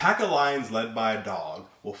Pack of lions led by a dog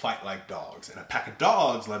will fight like dogs, and a pack of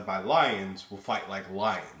dogs led by lions will fight like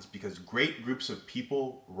lions, because great groups of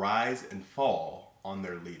people rise and fall on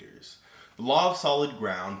their leaders. The law of solid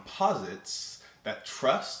ground posits that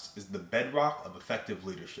trust is the bedrock of effective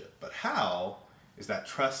leadership, but how is that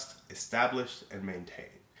trust established and maintained?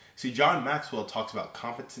 See, John Maxwell talks about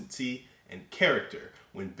competency and character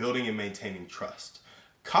when building and maintaining trust.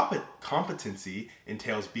 Competency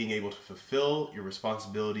entails being able to fulfill your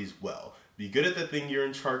responsibilities well, be good at the thing you're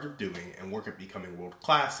in charge of doing, and work at becoming world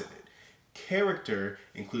class in it. Character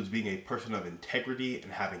includes being a person of integrity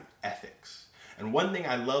and having ethics. And one thing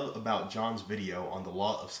I love about John's video on the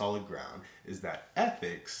law of solid ground is that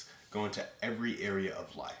ethics go into every area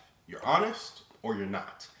of life. You're honest or you're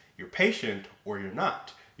not. You're patient or you're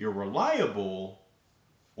not. You're reliable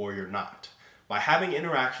or you're not. By having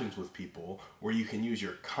interactions with people where you can use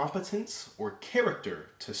your competence or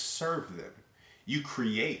character to serve them, you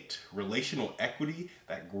create relational equity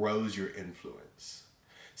that grows your influence.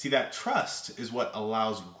 See, that trust is what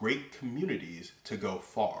allows great communities to go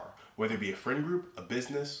far, whether it be a friend group, a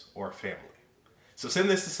business, or a family. So send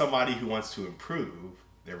this to somebody who wants to improve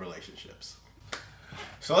their relationships.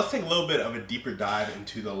 So let's take a little bit of a deeper dive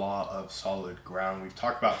into the law of solid ground. We've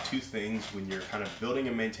talked about two things when you're kind of building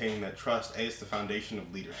and maintaining that trust. A, it's the foundation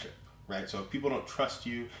of leadership, right? So if people don't trust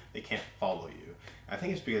you, they can't follow you. I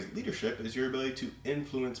think it's because leadership is your ability to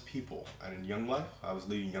influence people. And in Young Life, I was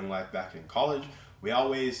leading Young Life back in college, we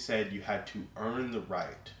always said you had to earn the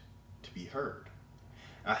right to be heard.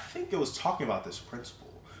 And I think it was talking about this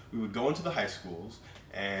principle. We would go into the high schools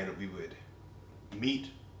and we would meet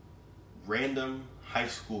random high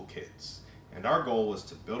school kids, and our goal was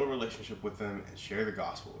to build a relationship with them and share the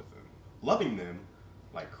gospel with them, loving them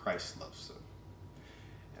like Christ loves them.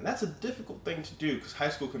 And that's a difficult thing to do because high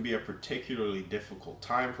school can be a particularly difficult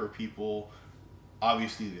time for people.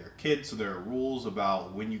 Obviously they're kids, so there are rules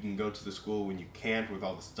about when you can go to the school, when you can't, with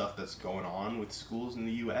all the stuff that's going on with schools in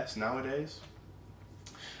the US nowadays.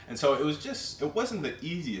 And so it wasn't the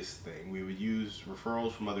easiest thing. We would use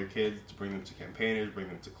referrals from other kids to bring them to campaigners, bring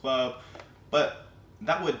them to club, but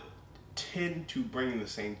that would tend to bring in the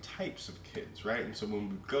same types of kids, right? And so when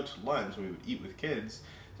we would go to lunch, when we would eat with kids,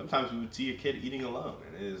 sometimes we would see a kid eating alone,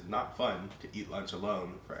 and it is not fun to eat lunch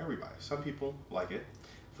alone for everybody. Some people like it,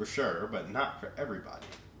 for sure, but not for everybody.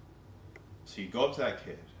 So you go up to that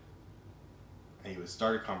kid, and you would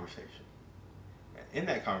start a conversation. And in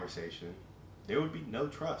that conversation, there would be no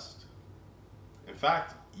trust. In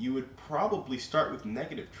fact, you would probably start with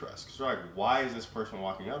negative trust. Because you're like, why is this person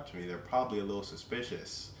walking up to me? They're probably a little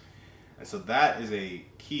suspicious. And so that is a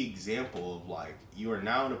key example of like, you are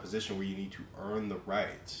now in a position where you need to earn the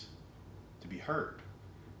right to be heard.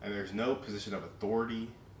 And there's no position of authority.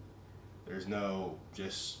 There's no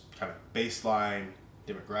just kind of baseline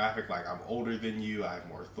demographic, like I'm older than you, I have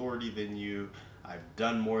more authority than you, I've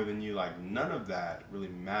done more than you. Like, none of that really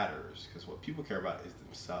matters, because what people care about is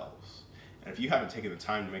themselves. And if you haven't taken the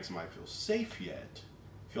time to make somebody feel safe yet,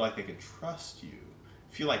 feel like they can trust you,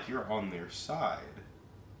 feel like you're on their side,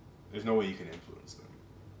 there's no way you can influence them.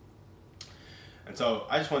 And so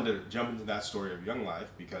I just wanted to jump into that story of Young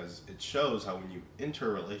Life because it shows how when you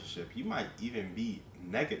enter a relationship, you might even be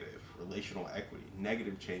negative relational equity,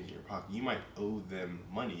 negative change in your pocket. You might owe them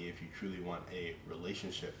money if you truly want a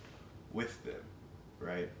relationship with them,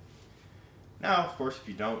 right? Now, of course, if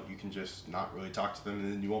you don't, you can just not really talk to them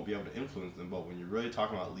and then you won't be able to influence them. But when you're really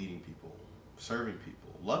talking about leading people, serving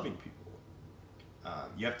people, loving people,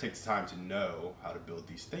 you have to take the time to know how to build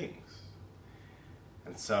these things.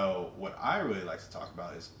 And so what I really like to talk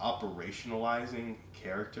about is operationalizing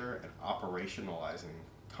character and operationalizing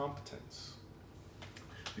competence.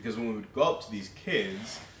 Because when we would go up to these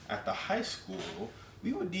kids at the high school,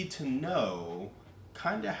 we would need to know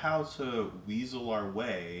kind of how to weasel our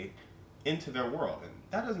way into their world. And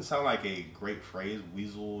that doesn't sound like a great phrase,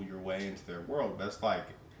 weasel your way into their world, but it's like,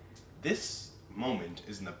 this moment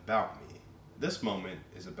isn't about me. This moment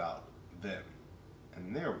is about them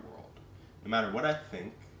and their world. No matter what I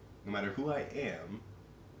think, no matter who I am,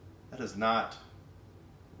 that is not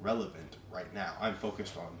relevant right now. I'm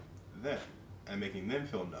focused on them and making them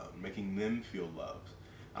feel known, making them feel loved.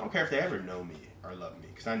 I don't care if they ever know me or love me,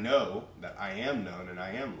 because I know that I am known and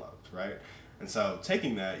I am loved, right? And so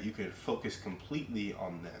taking that, you can focus completely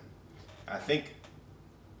on them. I think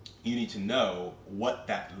you need to know what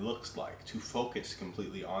that looks like to focus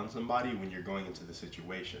completely on somebody when you're going into the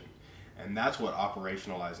situation. And that's what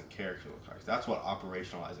operationalizing character looks like. That's what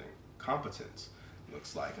operationalizing competence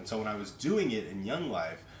looks like. And so when I was doing it in Young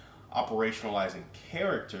Life, operationalizing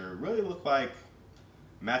character really looked like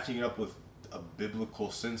matching it up with a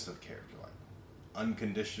biblical sense of character. Like,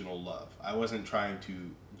 unconditional love. I wasn't trying to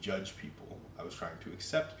judge people. I was trying to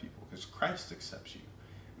accept people because Christ accepts you.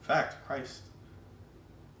 In fact, Christ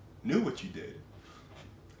knew what you did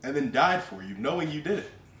and then died for you knowing you did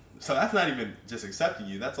it. So that's not even just accepting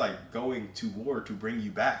you. That's like going to war to bring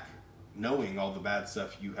you back, knowing all the bad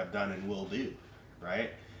stuff you have done and will do,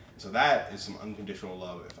 right? So that is some unconditional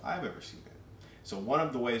love if I've ever seen it. So one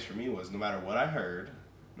of the ways for me was no matter what I heard,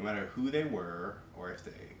 no matter who they were, or if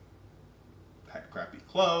they had crappy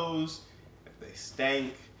clothes, if they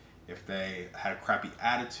stank, if they had a crappy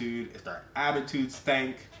attitude, if their attitude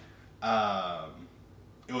stank,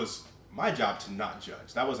 it was my job to not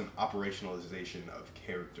judge. That was an operationalization of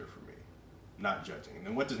character for me, not judging. And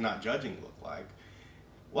then what does not judging look like?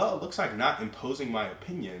 Well, it looks like not imposing my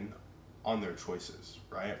opinion on their choices,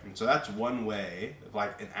 right? And so that's one way of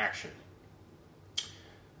like an action.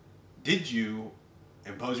 Did you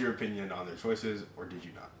impose your opinion on their choices or did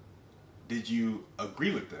you not? Did you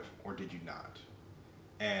agree with them or did you not?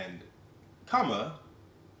 And comma,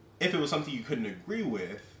 if it was something you couldn't agree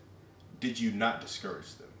with, did you not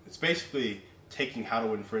discourage them? It's basically taking How to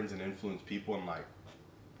Win Friends and Influence People and like,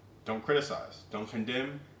 don't criticize, don't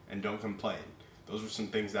condemn, and don't complain. Those were some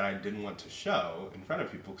things that I didn't want to show in front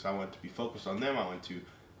of people because I wanted to be focused on them. I wanted to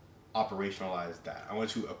operationalize that. I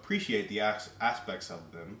wanted to appreciate the aspects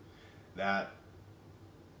of them that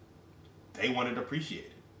they wanted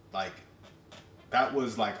appreciated. Like, that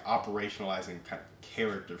was like operationalizing kind of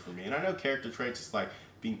character for me. And I know character traits is like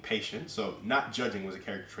being patient. So not judging was a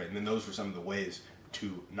character trait. And then those were some of the ways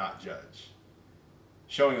to not judge.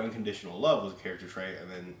 Showing unconditional love was a character trait.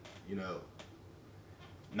 And then, you know,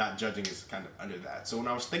 not judging is kind of under that. So when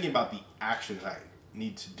I was thinking about the actions I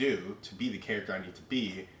need to do to be the character I need to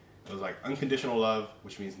be, it was like unconditional love,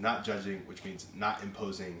 which means not judging, which means not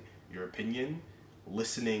imposing your opinion,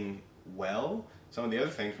 listening well. Some of the other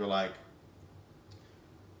things were like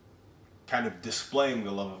kind of displaying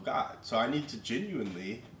the love of God. So I need to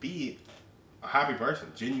genuinely be a happy person,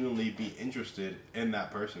 genuinely be interested in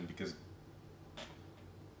that person because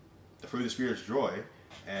the fruit of the Spirit is joy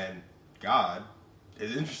and God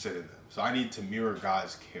is interested in them. So I need to mirror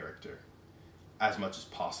God's character as much as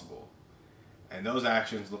possible. And those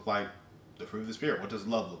actions look like the fruit of the Spirit. What does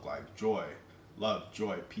love look like? Joy, love,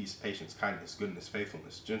 joy, peace, patience, kindness, goodness,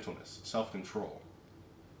 faithfulness, gentleness, self-control.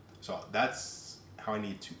 So that's how I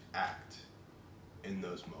need to act in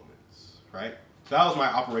those moments, right? So that was my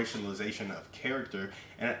operationalization of character.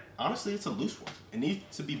 And honestly, it's a loose one. It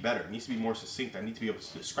needs to be better. It needs to be more succinct. I need to be able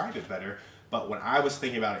to describe it better. But when I was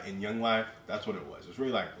thinking about it in Young Life, that's what it was. It was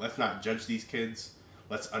really like, let's not judge these kids.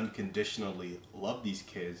 Let's unconditionally love these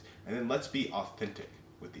kids. And then let's be authentic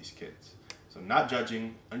with these kids. So not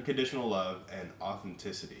judging, unconditional love, and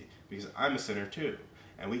authenticity. Because I'm a sinner too.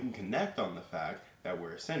 And we can connect on the fact that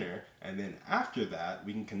we're a sinner. And then after that,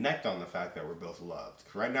 we can connect on the fact that we're both loved.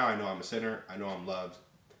 Because right now I know I'm a sinner. I know I'm loved.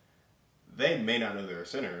 They may not know they're a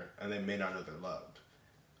sinner. And they may not know they're loved.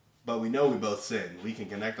 But we know we both sin. We can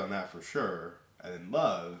connect on that for sure. And then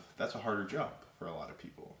love, that's a harder jump for a lot of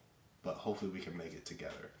people. But hopefully we can make it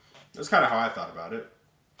together. That's kind of how I thought about it.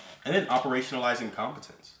 And then operationalizing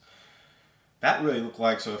competence. That really looked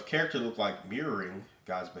like, so if character looked like mirroring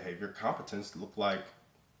God's behavior, competence looked like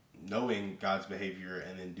knowing God's behavior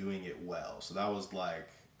and then doing it well. So that was like,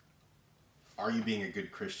 are you being a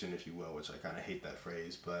good Christian, if you will, which I kind of hate that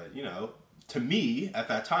phrase. But, you know, to me, at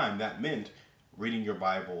that time, that meant reading your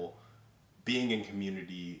Bible, being in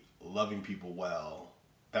community, loving people well,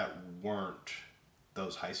 that weren't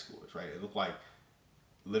those high schoolers, right? It looked like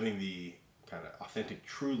living the kind of authentic,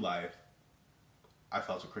 true life I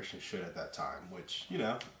felt a Christian should at that time, which, you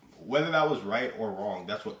know, whether that was right or wrong,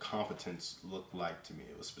 that's what competence looked like to me.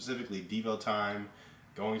 It was specifically Devo time,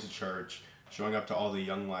 going to church, showing up to all the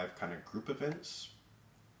Young Life kind of group events,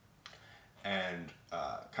 and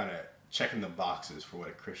kind of checking the boxes for what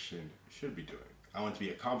a Christian should be doing. I want to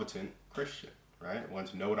be a competent Christian, right? I want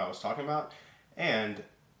to know what I was talking about, and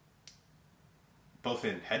both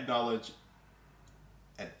in head knowledge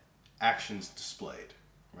and actions displayed,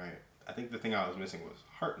 right? I think the thing I was missing was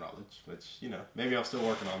heart knowledge, which, you know, maybe I'm still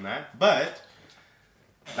working on that. But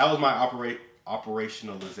that was my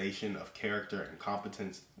operationalization of character and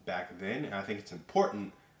competence back then. And I think it's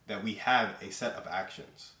important that we have a set of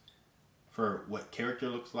actions for what character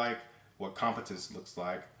looks like, what competence looks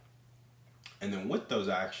like. And then with those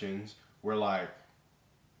actions, we're like,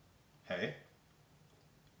 hey,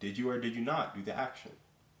 did you or did you not do the action?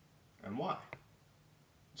 And why?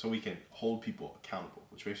 So we can hold people accountable,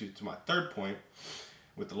 which brings me to my third point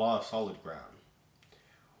with the law of solid ground.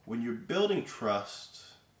 When you're building trust,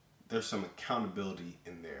 there's some accountability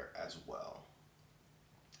in there as well.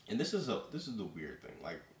 And this is the weird thing.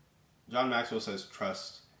 Like John Maxwell says,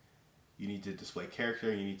 trust. You need to display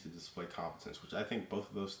character. You need to display competence, which I think both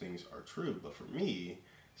of those things are true. But for me,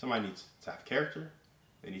 somebody needs to have character.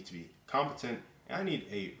 They need to be competent. And I need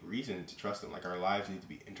a reason to trust them. Like our lives need to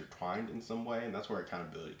be intertwined in some way, and that's where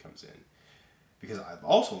accountability comes in. Because I've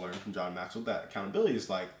also learned from John Maxwell that accountability is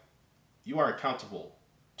like you are accountable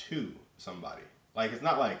to somebody. Like it's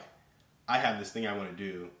not like I have this thing I want to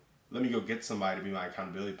do. Let me go get somebody to be my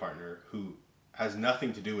accountability partner who has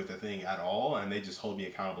nothing to do with the thing at all, and they just hold me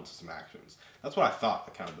accountable to some actions. That's what I thought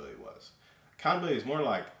accountability was. Accountability is more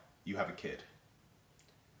like you have a kid.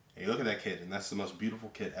 And you look at that kid, and that's the most beautiful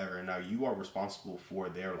kid ever, and now you are responsible for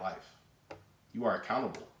their life. You are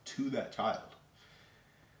accountable to that child.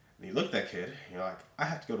 And you look at that kid, and you're like, I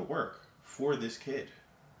have to go to work for this kid.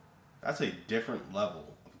 That's a different level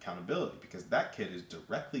of accountability because that kid is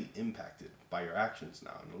directly impacted by your actions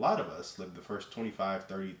now. And a lot of us live the first 25,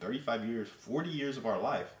 30, 35 years, 40 years of our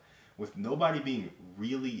life with nobody being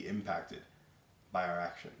really impacted by our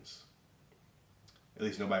actions. At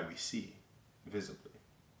least nobody we see visibly.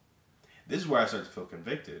 This is where I start to feel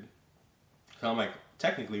convicted. So I'm like,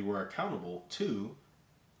 technically we're accountable to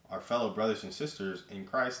our fellow brothers and sisters in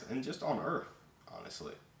Christ and just on earth,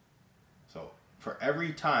 honestly. So for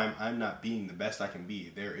every time I'm not being the best I can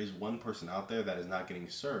be, there is one person out there that is not getting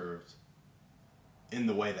served in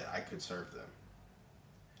the way that I could serve them.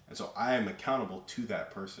 And so I am accountable to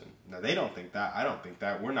that person. Now they don't think that, I don't think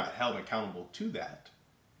that, we're not held accountable to that.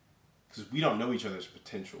 Because we don't know each other's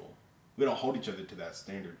potential. We don't hold each other to that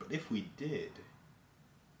standard. But if we did,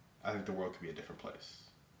 I think the world could be a different place.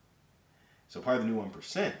 So part of the new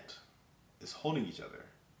 1% is holding each other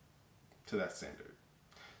to that standard.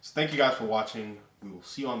 So thank you guys for watching. We will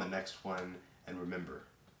see you on the next one. And remember,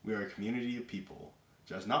 we are a community of people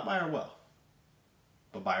judged not by our wealth,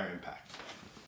 but by our impact.